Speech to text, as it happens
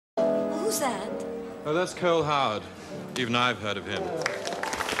Who's that? Oh, that's Noel Coward. Even I've heard of him. Oh,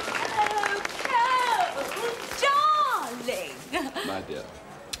 darling! My dear.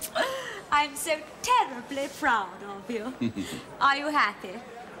 I'm so terribly proud of you. Are you happy?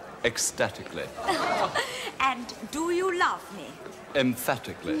 Ecstatically. And do you love me?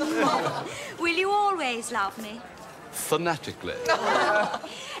 Emphatically. Will you always love me? Fanatically.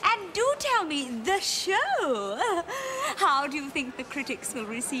 And do tell me, the show. How do you think the critics will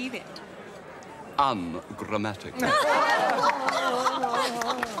receive it? Ungrammatically.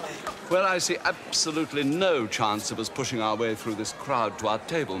 Well, I see absolutely no chance of us pushing our way through this crowd to our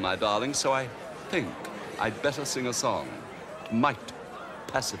table, my darling, so I think I'd better sing a song. It might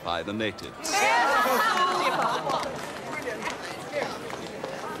pacify the natives.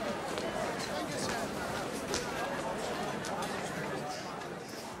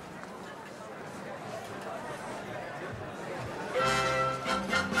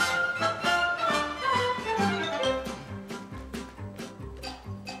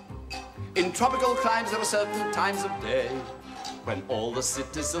 In tropical climes there are certain times of day when all the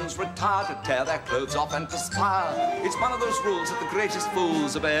citizens retire to tear their clothes off and perspire. It's one of those rules that the greatest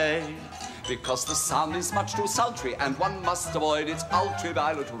fools obey, because the sun is much too sultry and one must avoid its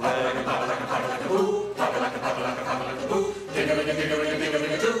ultraviolet ray.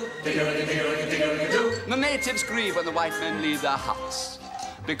 The natives grieve when the white men leave their huts,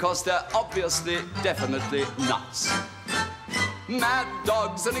 because they're obviously, definitely nuts. Mad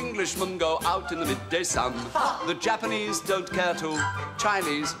dogs and Englishmen go out in the midday sun. The Japanese don't care to,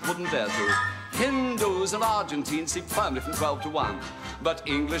 Chinese wouldn't dare to. Hindus and Argentines sleep firmly from 12 to 1. But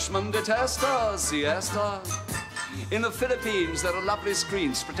Englishmen detest a siesta. In the Philippines, there are lovely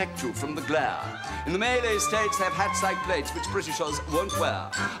screens to protect you from the glare. In the Malay states, they have hats like plates, which Britishers won't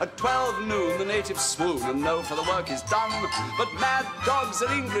wear. At 12 noon, the natives swoon and know for the work is done. But mad dogs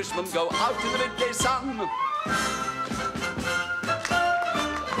and Englishmen go out in the midday sun.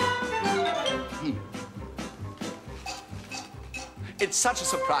 It's such a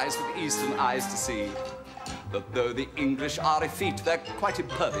surprise for the Eastern eyes to see that though the English are effete, they're quite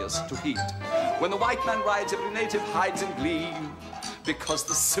impervious to heat. When the white man rides, every native hides in glee, because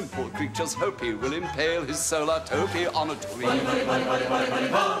the simple creatures hope he will impale his solar topi on a tree.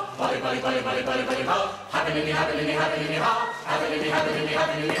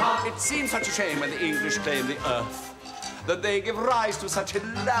 It seems such a shame when the English claim the earth, that they give rise to such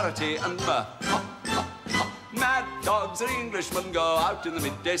hilarity and mirth. Mad dogs and Englishmen go out in the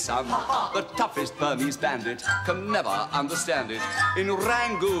midday sun. The toughest Burmese bandit can never understand it. In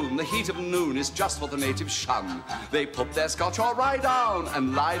Rangoon, the heat of noon is just what the natives shun. They put their scotch or rye down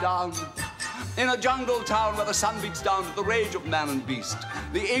and lie down. In a jungle town where the sun beats down to the rage of man and beast,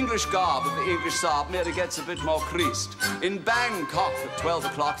 the English garb of the English Saab merely gets a bit more creased. In Bangkok at 12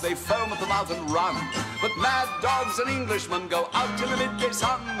 o'clock, they foam at the mouth and run. But mad dogs and Englishmen go out in the midday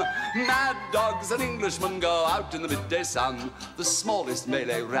sun. Mad dogs and Englishmen go out in the midday sun. The smallest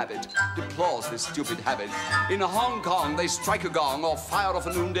Malay rabbit deplores this stupid habit. In Hong Kong, they strike a gong or fire off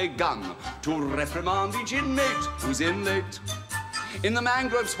a noonday gun to reprimand each inmate who's in late. In the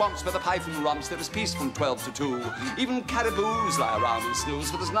mangrove swamps where the python romps, there is peace from 12 to 2. Even caribous lie around and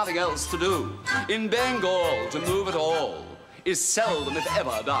snooze, but there's nothing else to do. In Bengal, to move at all is seldom, if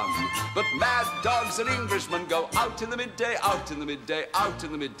ever, done. But mad dogs and Englishmen go out in the midday, out in the midday, out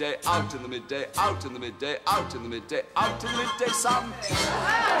in the midday, out in the midday, out in the midday, out in the midday, out in the midday sun.